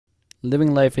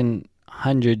living life in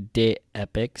 100-day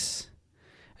epics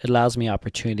allows me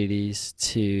opportunities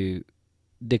to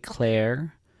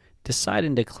declare, decide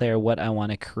and declare what I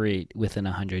want to create within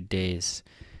 100 days.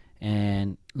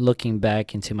 And looking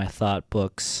back into my thought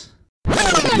books,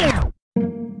 and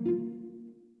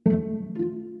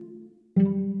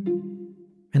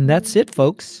that's it,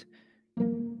 folks.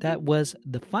 That was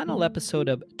the final episode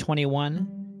of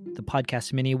 21, the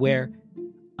podcast mini, where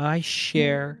I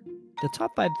share the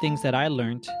top 5 things that I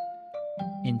learned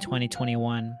in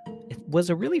 2021. It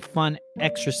was a really fun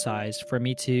exercise for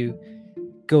me to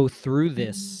go through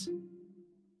this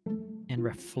and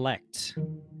reflect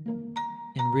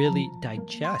and really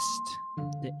digest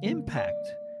the impact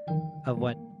of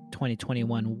what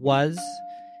 2021 was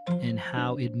and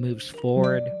how it moves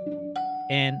forward,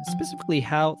 and specifically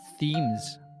how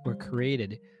themes were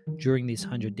created during these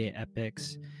 100-day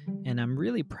epics. And I'm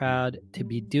really proud to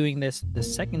be doing this the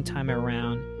second time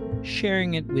around,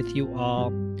 sharing it with you all.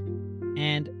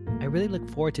 And I really look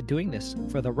forward to doing this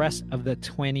for the rest of the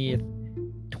 20s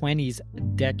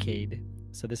decade.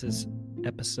 So this is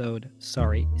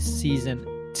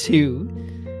season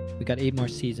 2. We got 8 more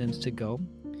seasons to go.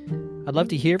 I'd love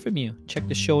to hear from you. Check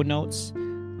the show notes.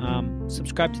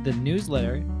 Subscribe to the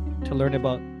newsletter to learn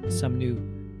about some new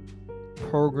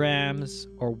programs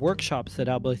or workshops that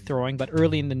I'll be throwing. But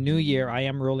early in the new year, I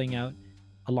am rolling out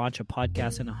a launch a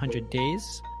podcast in 100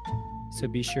 days. So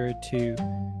be sure to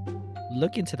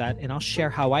look into that, and I'll share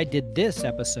how I did this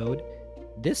episode,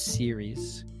 this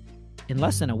series, in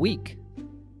less than a week.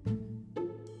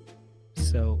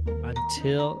 So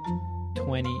until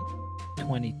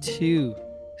 2022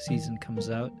 season comes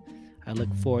out, I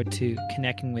look forward to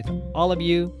connecting with all of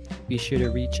you. Be sure to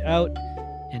reach out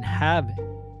and have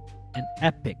an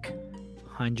epic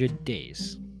 100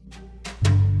 days.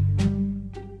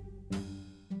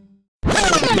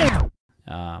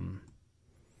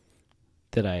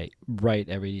 That I write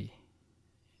I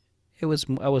was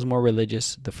more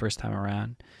religious the first time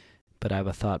around, but I have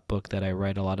a thought book that I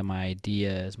write a lot of my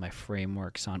ideas, my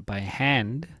frameworks on by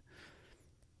hand.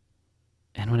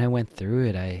 And when I went through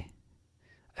it, I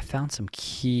found some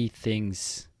key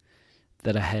things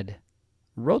that I had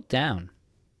wrote down.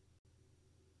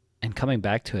 And coming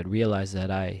back to it, realized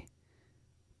that I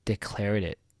declared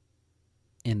it,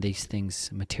 and these things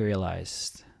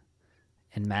materialized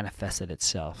and manifested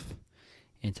itself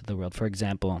into the world. For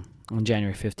example, on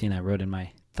January 15, I wrote in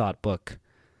my thought book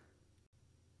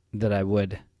that I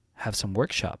would have some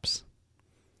workshops.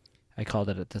 I called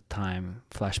it at the time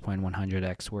Flashpoint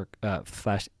 100X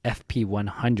Flash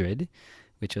FP100,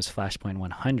 which was Flashpoint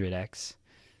 100X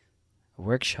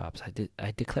workshops.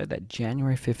 I declared that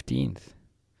January 15th.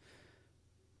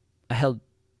 I held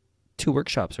 2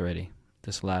 workshops already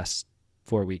this last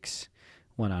 4 weeks.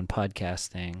 One on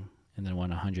podcasting and then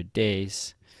one on 100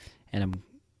 days. And I'm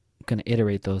going to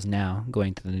iterate those now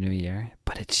going to the new year.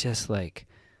 But it's just like,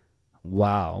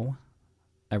 wow,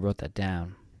 I wrote that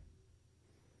down.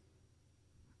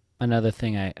 Another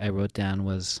thing I wrote down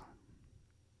was,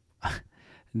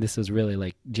 this was really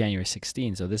like January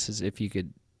 16. So this is, if you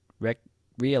could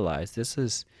realize, this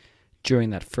is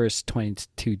during that first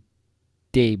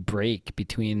 22-day break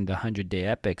between the 100-day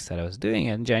epics that I was doing.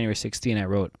 And January 16, I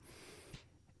wrote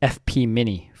FP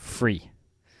Mini free.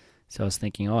 So I was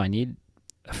thinking, I need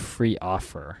a free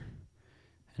offer.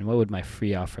 And what would my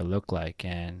free offer look like?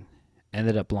 And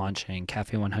ended up launching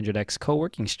Cafe 100X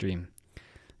co-working stream,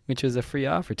 which was a free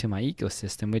offer to my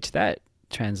ecosystem, which that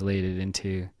translated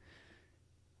into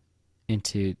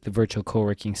the virtual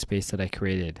co-working space that I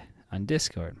created on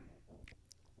Discord.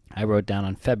 I wrote down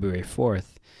on February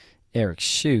 4th, Eric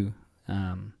Xu,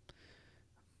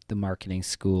 the marketing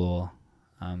school,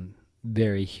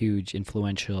 very huge,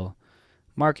 influential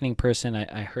marketing person.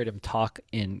 I heard him talk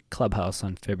in Clubhouse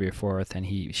on February 4th, and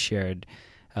he shared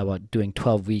about doing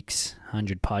 12 weeks,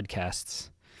 100 podcasts,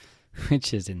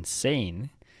 which is insane.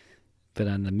 But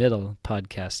on the middle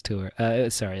podcast tour,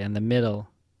 on the middle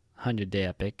 100-day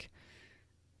epic,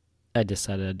 I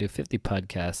decided to do 50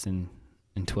 podcasts in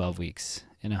 12 weeks,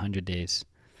 in 100 days.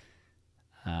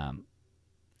 So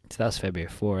that was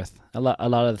February 4th. A lot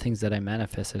of the things that I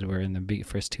manifested were in the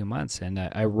first 2 months. And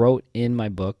I wrote in my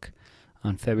book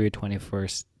on February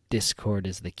 21st, Discord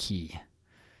is the key.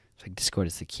 It's like Discord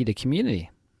is the key to community.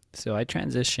 So I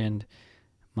transitioned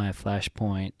my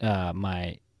Flashpoint,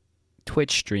 my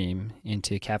Twitch stream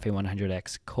into Cafe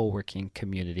 100X co-working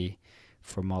community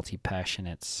for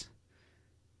multi-passionates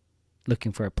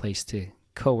looking for a place to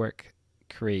co-work,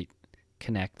 create,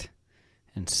 connect,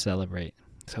 and celebrate.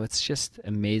 So it's just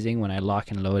amazing when I lock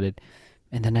and load it,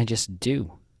 and then I just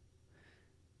do.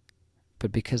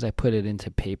 But because I put it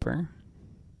into paper,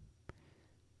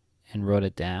 and wrote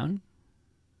it down,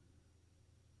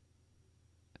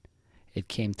 it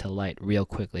came to light real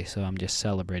quickly. So I'm just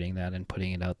celebrating that and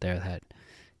putting it out there that,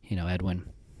 Edwin,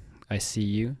 I see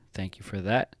you. Thank you for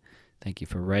that. Thank you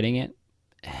for writing it.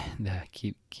 And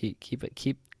keep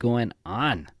going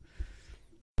on.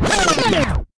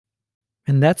 And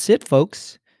that's it,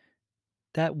 folks.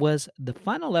 That was the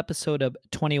final episode of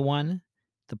 21,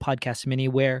 the podcast mini,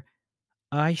 where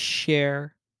I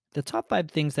share the top 5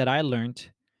 things that I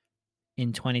learned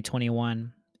in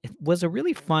 2021. It was a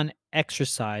really fun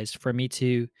exercise for me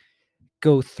to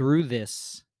go through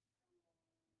this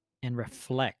and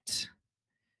reflect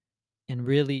and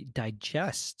really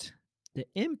digest the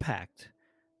impact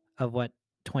of what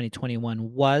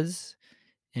 2021 was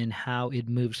and how it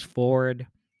moves forward,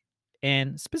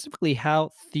 and specifically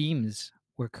how themes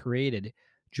were created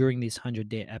during these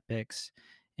 100-day epics.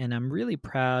 And I'm really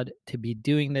proud to be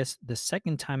doing this the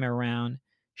second time around,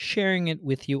 sharing it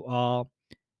with you all.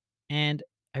 And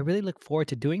I really look forward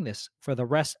to doing this for the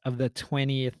rest of the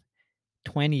 20s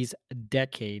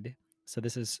decade. So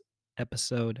this is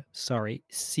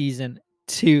season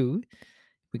 2.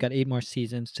 We got 8 more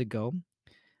seasons to go.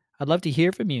 I'd love to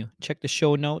hear from you. Check the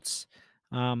show notes.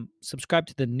 Subscribe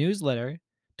to the newsletter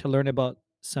to learn about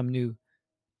some new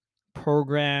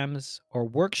programs or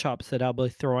workshops that I'll be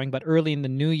throwing. But early in the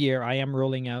new year, I am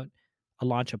rolling out a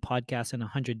launch a podcast in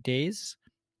 100 days.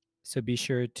 So be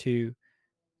sure to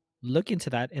look into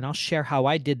that. And I'll share how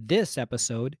I did this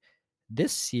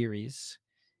series,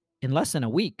 in less than a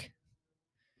week.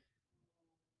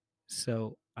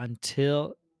 So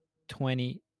until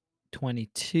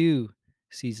 2022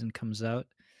 season comes out,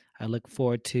 I look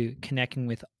forward to connecting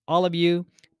with all of you.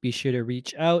 Be sure to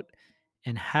reach out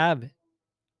and have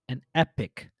an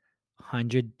epic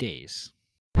 100 days.